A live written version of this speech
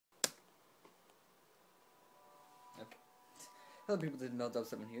Hello people, this is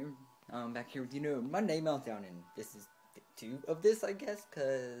MELTDOWN here. Back here with Monday Meltdown, and this is 2 of this, I guess,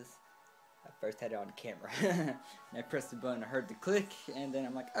 because I first had it on camera. And I pressed the button, I heard the click, and then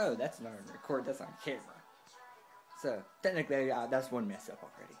I'm like, oh, that's not on record, that's on camera. So, technically, that's one mess up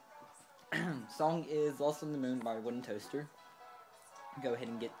already. Song is Lost on the Moon by Woodentoster. Go ahead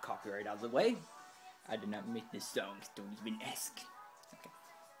and get copyright out of the way. I did not make this song, don't even ask. Okay.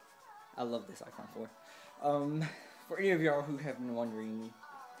 I love this Icon 4. For any of y'all who have been wondering,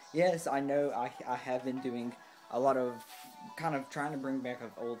 yes, I know I have been doing a lot of kind of trying to bring back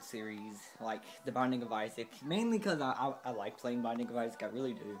of old series like The Binding of Isaac, mainly because I like playing Binding of Isaac, I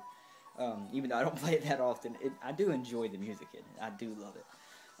really do. Even though I don't play it that often, I do enjoy the music in it, I do love it.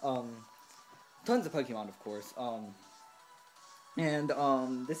 Tons of Pokemon, of course.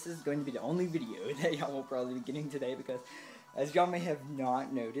 This is going to be the only video that y'all will probably be getting today because, as y'all may have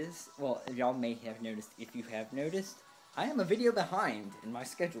not noticed, well, y'all may have noticed if you have noticed, I am a video behind in my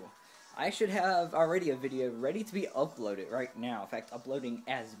schedule. I should have already a video ready to be uploaded right now. In fact, uploading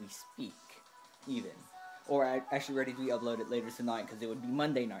as we speak, even. Or actually ready to be uploaded later tonight because it would be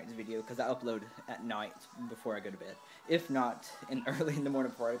Monday night's video because I upload at night before I go to bed. If not, early in the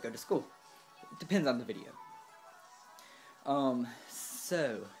morning before I go to school. It depends on the video.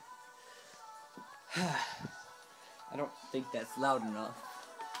 I don't think that's loud enough.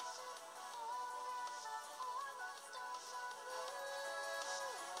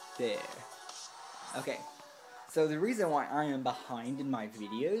 There. Okay. So the reason why I am behind in my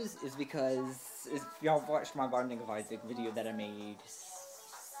videos is because if y'all watched my Binding of Isaac video that I made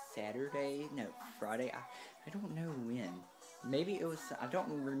Friday. I don't know when. Maybe it was, I don't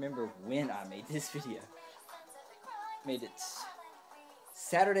remember when I made this video. Made it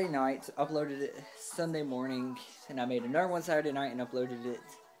Saturday night, uploaded it Sunday morning, and I made another one Saturday night and uploaded it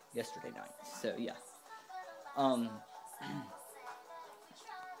yesterday night. So yeah.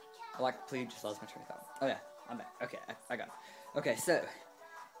 Please just lost my train of thought. Oh yeah, I'm back. Okay, I got it. Okay, so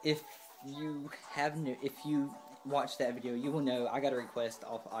if you watched that video, you will know I got a request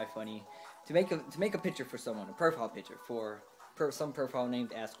off iFunny to make a picture for someone, a profile picture for some profile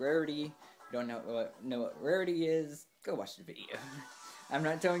named Ask Rarity. If you don't know what Rarity is, go watch the video. I'm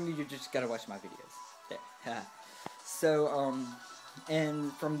not telling you, you just gotta watch my videos. There. So,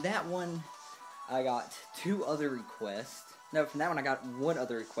 and from that one, I got 2 other requests. No, from that one I got 1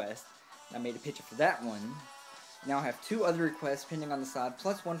 other request. I made a picture for that one. Now I have 2 other requests pending on the side,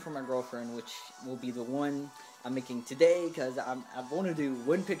 plus 1 from my girlfriend, which will be the one I'm making today, because I want to do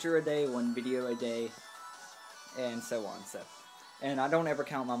 1 picture a day, 1 video a day, and so on. And I don't ever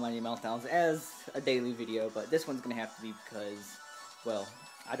count my Monday Meltdowns as a daily video, but this one's going to have to be because, well,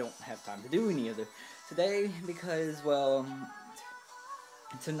 I don't have time to do any other today because, well,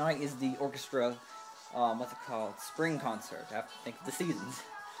 tonight is the orchestra, what's it called, spring concert. I have to think of the seasons.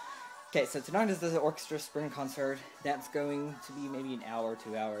 Okay, so tonight is the orchestra spring concert. That's going to be maybe an hour,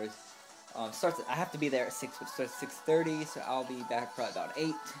 2 hours. I have to be there at 6, which starts at 6:30, so I'll be back probably about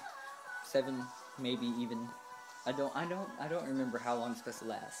 8, 7, maybe even. I don't remember how long it's supposed to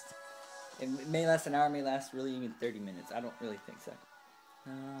last. It may last an hour, may last really even 30 minutes. I don't really think so.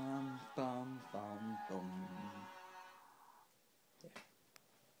 Yeah.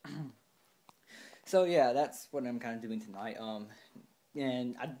 So yeah, that's what I'm kind of doing tonight.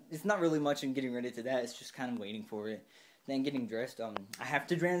 And it's not really much in getting ready to that. It's just kind of waiting for it. Then getting dressed. I have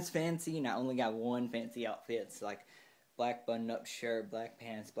to dress fancy, and I only got 1 fancy outfit. It's like black button-up shirt, black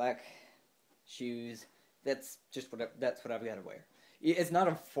pants, black shoes. That's what I've got to wear. It's not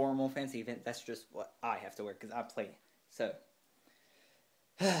a formal fancy event. That's just what I have to wear because I play. So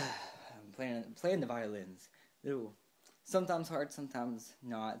I'm playing the violins. Ooh. Sometimes hard, sometimes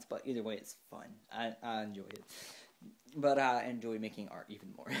not. But either way, it's fun. I enjoy it. But I enjoy making art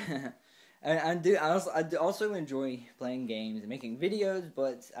even more. I also enjoy playing games and making videos,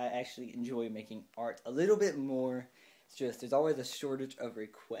 but I actually enjoy making art a little bit more. It's just, there's always a shortage of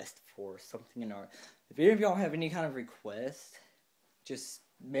requests for something in art. If any of y'all have any kind of request, just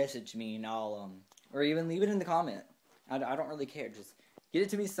message me and I'll, or even leave it in the comment. I don't really care, just get it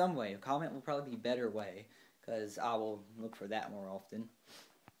to me some way. A comment will probably be a better way, because I will look for that more often.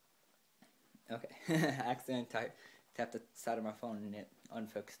 Okay, I accidentally tapped the side of my phone and it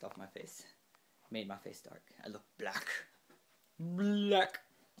unfocused off my face. Made my face dark. I look black. Black.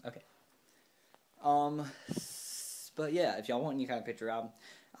 Okay. But yeah, if y'all want any kind of picture,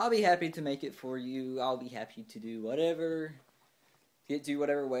 I'll be happy to make it for you. I'll be happy to do whatever. Do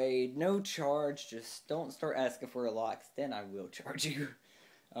whatever way. No charge. Just don't start asking for a lot, 'cause then I will charge you.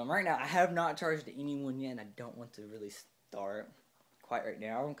 Right now, I have not charged anyone yet, and I don't want to really start quite right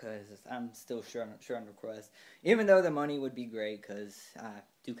now because I'm still sure on request. Even though the money would be great because I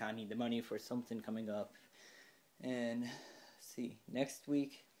do kind of need the money for something coming up. And see, next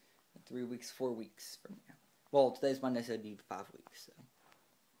week, 3 weeks, 4 weeks from now. Well, today's Monday, so it'd be 5 weeks.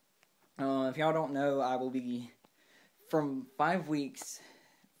 So, if y'all don't know, I will be from 5 weeks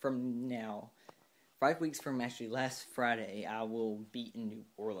from now. 5 weeks from actually last Friday, I will be in New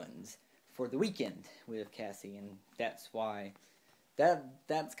Orleans for the weekend with Cassie, and that's why.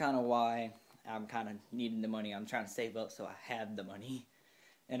 That's kind of why I'm kind of needing the money. I'm trying to save up so I have the money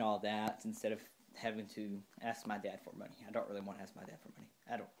and all that instead of having to ask my dad for money. I don't really want to ask my dad for money.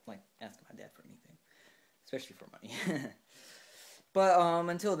 I don't like asking my dad for anything, especially for money. But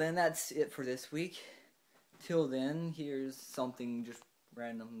until then, that's it for this week. Till then, here's something just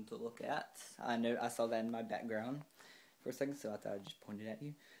random to look at. I saw that in my background for a second, so I thought I'd just point it at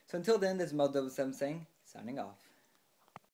you. So until then, this is MELTDOWN saying, signing off.